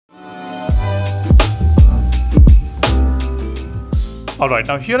Alright,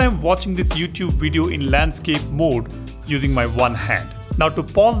 now here I am watching this YouTube video in landscape mode using my one hand. Now to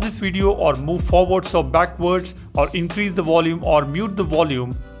pause this video or move forwards or backwards or increase the volume or mute the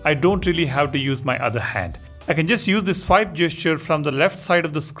volume, I don't really have to use my other hand. I can just use this swipe gesture from the left side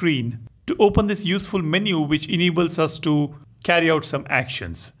of the screen to open this useful menu which enables us to carry out some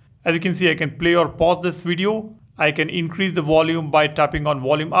actions. As you can see, I can play or pause this video. I can increase the volume by tapping on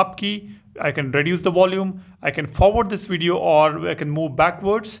volume up key. I can reduce the volume. I can forward this video or I can move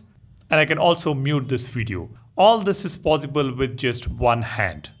backwards. And I can also mute this video. All this is possible with just one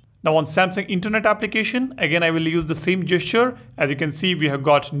hand. Now on Samsung Internet application, again I will use the same gesture. As you can see, we have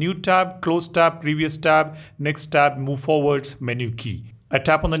got new tab, close tab, previous tab, next tab, move forwards, menu key. I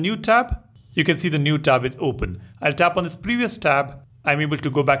tap on the new tab. You can see the new tab is open. I'll tap on this previous tab. I'm able to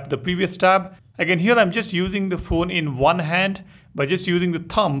go back to the previous tab. Again, here I'm just using the phone in one hand. By just using the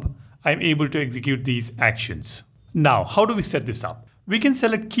thumb, I'm able to execute these actions. Now, how do we set this up? We can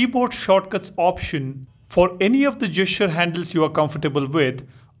select keyboard shortcuts option for any of the gesture handles you are comfortable with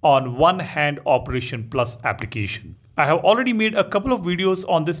on One Hand Operation Plus application. I have already made a couple of videos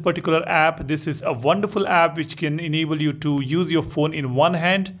on this particular app. This is a wonderful app which can enable you to use your phone in one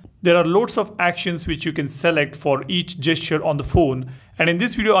hand. There are loads of actions which you can select for each gesture on the phone. And in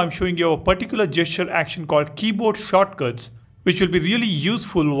this video, I'm showing you a particular gesture action called keyboard shortcuts, which will be really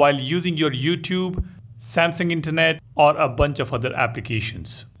useful while using your YouTube, Samsung Internet, or a bunch of other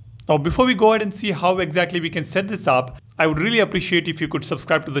applications. Now, before we go ahead and see how exactly we can set this up, I would really appreciate if you could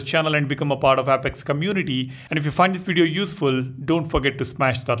subscribe to the channel and become a part of Apex community. And if you find this video useful, don't forget to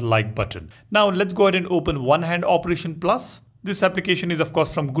smash that like button. Now, let's go ahead and open One Hand Operation Plus. This application is of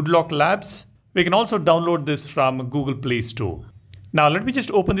course from Goodlock Labs. We can also download this from Google Play Store. Now, let me just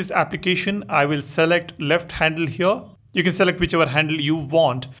open this application. I will select left handle here. You can select whichever handle you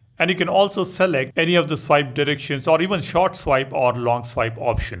want. And you can also select any of the swipe directions or even short swipe or long swipe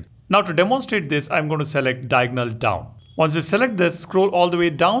option. Now to demonstrate this, I'm going to select diagonal down. Once you select this, scroll all the way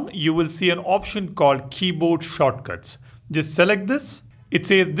down, you will see an option called keyboard shortcuts. Just select this. It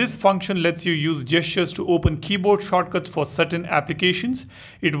says this function lets you use gestures to open keyboard shortcuts for certain applications.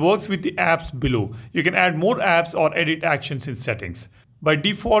 It works with the apps below. You can add more apps or edit actions in settings. By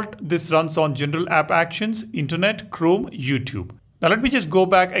default, this runs on general app actions, Internet, Chrome, YouTube. Now let me just go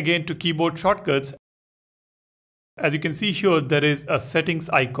back again to keyboard shortcuts. As you can see here, there is a settings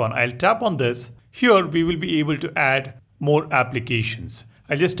icon. I'll tap on this. Here we will be able to add more applications.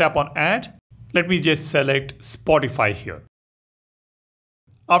 I'll just tap on add. Let me just select Spotify here.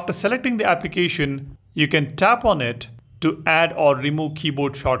 After selecting the application, you can tap on it to add or remove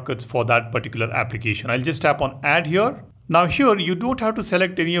keyboard shortcuts for that particular application. I'll just tap on add here. Now here you don't have to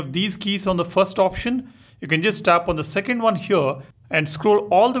select any of these keys on the first option. You can just tap on the second one here and scroll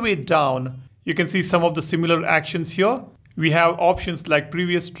all the way down. You can see some of the similar actions here. We have options like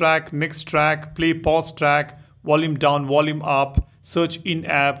previous track, next track, play pause track, volume down, volume up, search in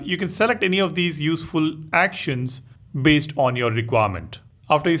app. You can select any of these useful actions based on your requirement.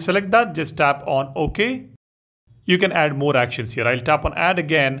 After you select that, just tap on OK. You can add more actions here. I'll tap on add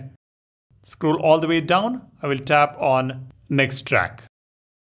again. Scroll all the way down. I will tap on next track.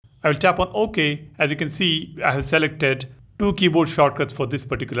 I will tap on OK. As you can see, I have selected 2 keyboard shortcuts for this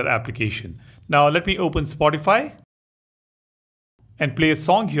particular application. Now let me open Spotify and play a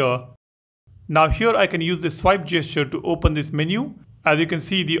song here. Now here I can use the swipe gesture to open this menu. As you can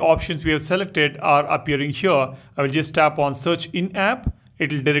see, the options we have selected are appearing here. I will just tap on search in app.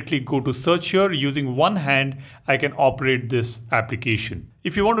 It will directly go to search here. Using one hand, I can operate this application.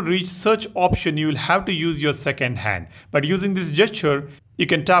 If you want to reach search option, you will have to use your second hand. But using this gesture, you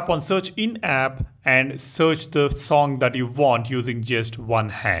can tap on search in app and search the song that you want using just one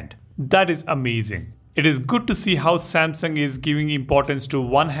hand. That is amazing. It is good to see how Samsung is giving importance to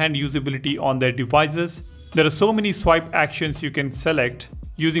one hand usability on their devices. There are so many swipe actions you can select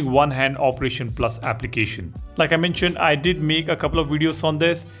using One Hand Operation Plus application. Like I mentioned, I did make a couple of videos on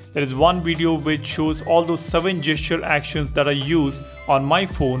this. There is one video which shows all those 7 gesture actions that I use on my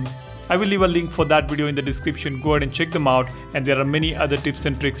phone. I will leave a link for that video in the description. Go ahead and check them out. And there are many other tips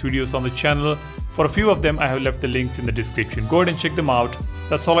and tricks videos on the channel. For a few of them, I have left the links in the description. Go ahead and check them out.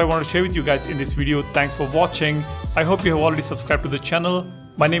 That's all I want to share with you guys in this video. Thanks for watching. I hope you have already subscribed to the channel.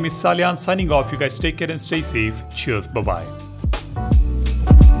 My name is Salyan signing off. You guys take care and stay safe. Cheers. Bye-bye.